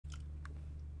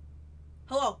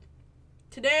Hello.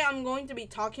 Today I'm going to be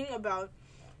talking about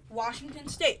Washington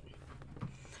State.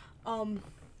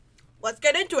 Let's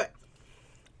get into it.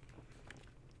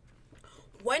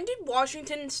 When did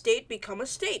Washington State become a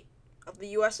state of the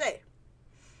USA?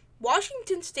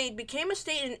 Washington State became a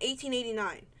state in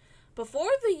 1889.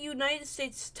 Before the United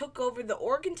States took over the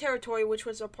Oregon Territory, which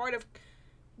was a part of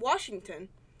Washington,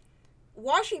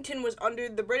 Washington was under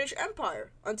the British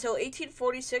Empire until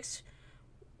 1846,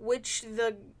 which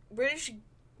the British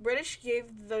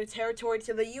gave the territory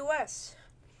to the U.S.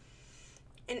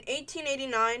 In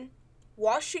 1889,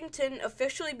 Washington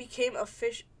officially became a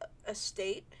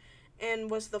state and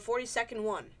was the 42nd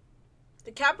one.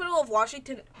 The capital of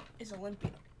Washington is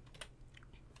Olympia.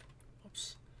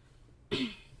 Oops.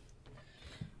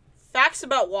 Facts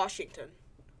about Washington.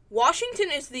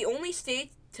 Washington is the only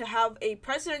state to have a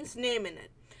president's name in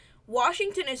it.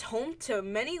 Washington is home to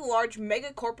many large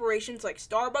mega corporations like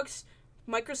Starbucks,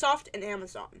 Microsoft, and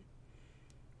Amazon.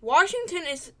 Washington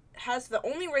has the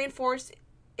only rainforest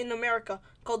in America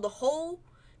called the Whole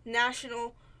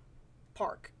National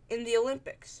Park in the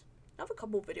Olympics. I have a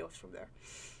couple videos from there.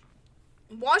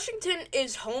 Washington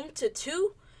is home to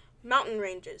two mountain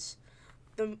ranges,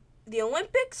 the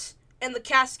Olympics and the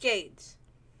Cascades.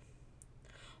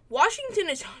 Washington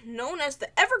is known as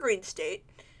the Evergreen State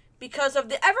because of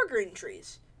the evergreen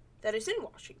trees that is in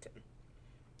Washington.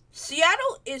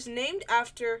 Seattle is named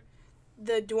after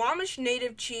the Duwamish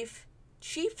native chief,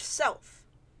 Chief Sealth.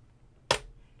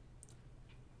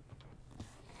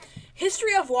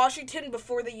 History of Washington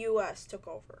before the U.S. took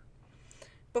over.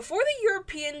 Before the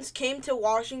Europeans came to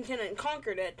Washington and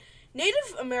conquered it,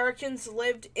 Native Americans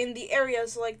lived in the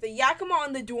areas like the Yakima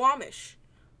and the Duwamish.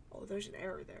 Oh, there's an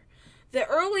error there. The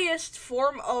earliest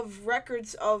form of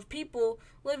records of people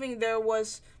living there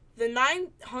was the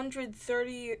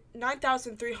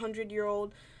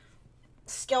 9,300-year-old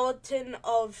skeleton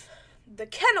of the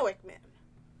Kennewick Man.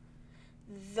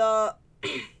 The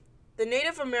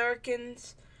Native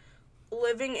Americans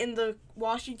living in the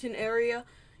Washington area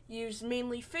used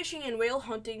mainly fishing and whale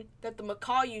hunting, that the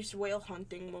Makah used whale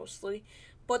hunting mostly,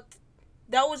 but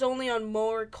that was only on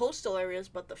more coastal areas,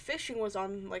 but the fishing was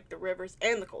on like the rivers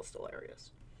and the coastal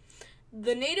areas.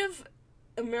 The Native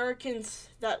Americans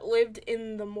that lived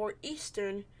in the more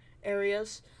eastern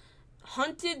areas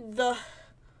hunted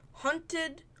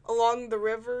along the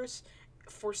rivers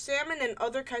for salmon and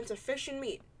other kinds of fish and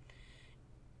meat.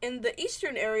 In the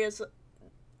eastern areas,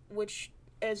 which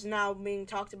is now being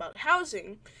talked about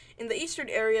housing, in the eastern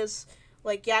areas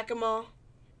like Yakima,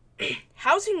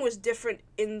 housing was different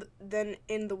than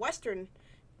in the western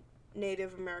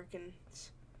Native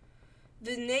Americans.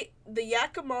 The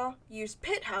Yakima used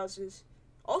pit houses,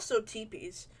 also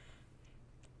teepees.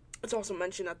 It's also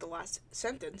mentioned at the last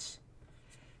sentence.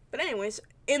 But anyways,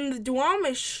 in the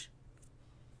Duwamish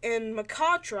and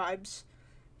Makah tribes,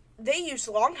 they used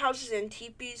longhouses and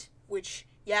teepees, which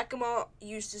Yakima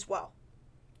used as well.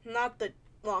 Not the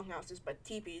longhouses, but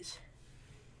teepees.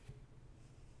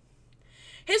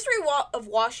 History of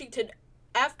Washington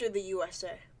after the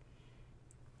USA.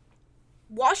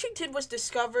 Washington was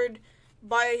discovered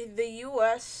by the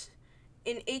U.S.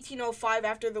 in 1805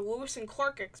 after the Lewis and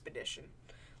Clark expedition.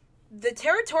 The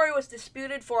territory was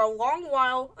disputed for a long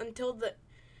while until the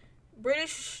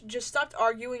British just stopped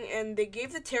arguing and they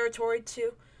gave the territory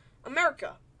to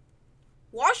America.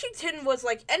 Washington was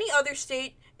like any other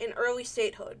state in early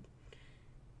statehood.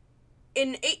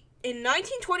 In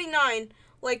 1929,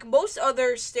 like most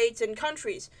other states and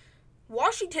countries,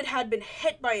 Washington had been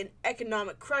hit by an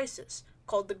economic crisis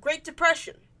called the Great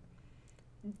Depression.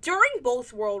 During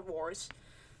both World Wars,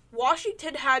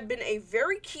 Washington had been a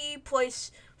very key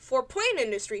place for plane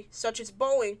industry, such as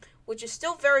Boeing, which is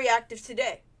still very active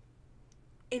today.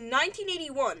 In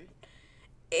 1981,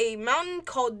 a mountain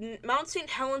called Mount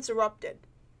St. Helens erupted.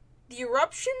 The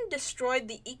eruption destroyed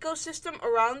the ecosystem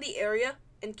around the area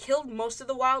and killed most of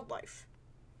the wildlife.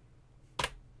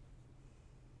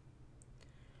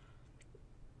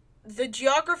 The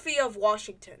geography of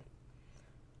Washington.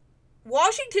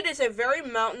 Washington is a very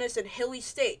mountainous and hilly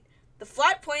state. The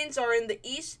flat plains are in the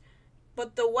east,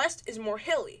 but the west is more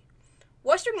hilly.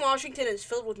 Western Washington is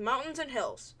filled with mountains and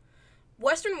hills.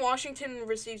 Western Washington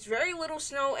receives very little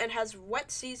snow and has wet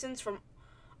seasons from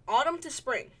autumn to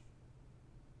spring.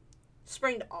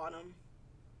 Spring to autumn.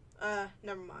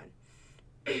 Never mind.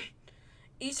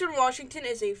 Eastern Washington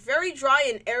is a very dry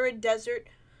and arid desert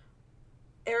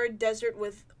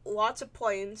with lots of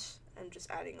plains, I'm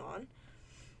just adding on,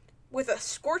 with a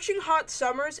scorching hot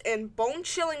summers and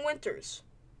bone-chilling winters.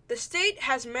 The state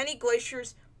has many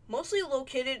glaciers, mostly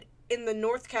located in the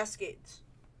North Cascades.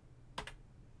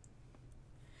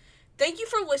 Thank you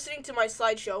for listening to my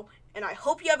slideshow, and I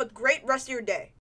hope you have a great rest of your day.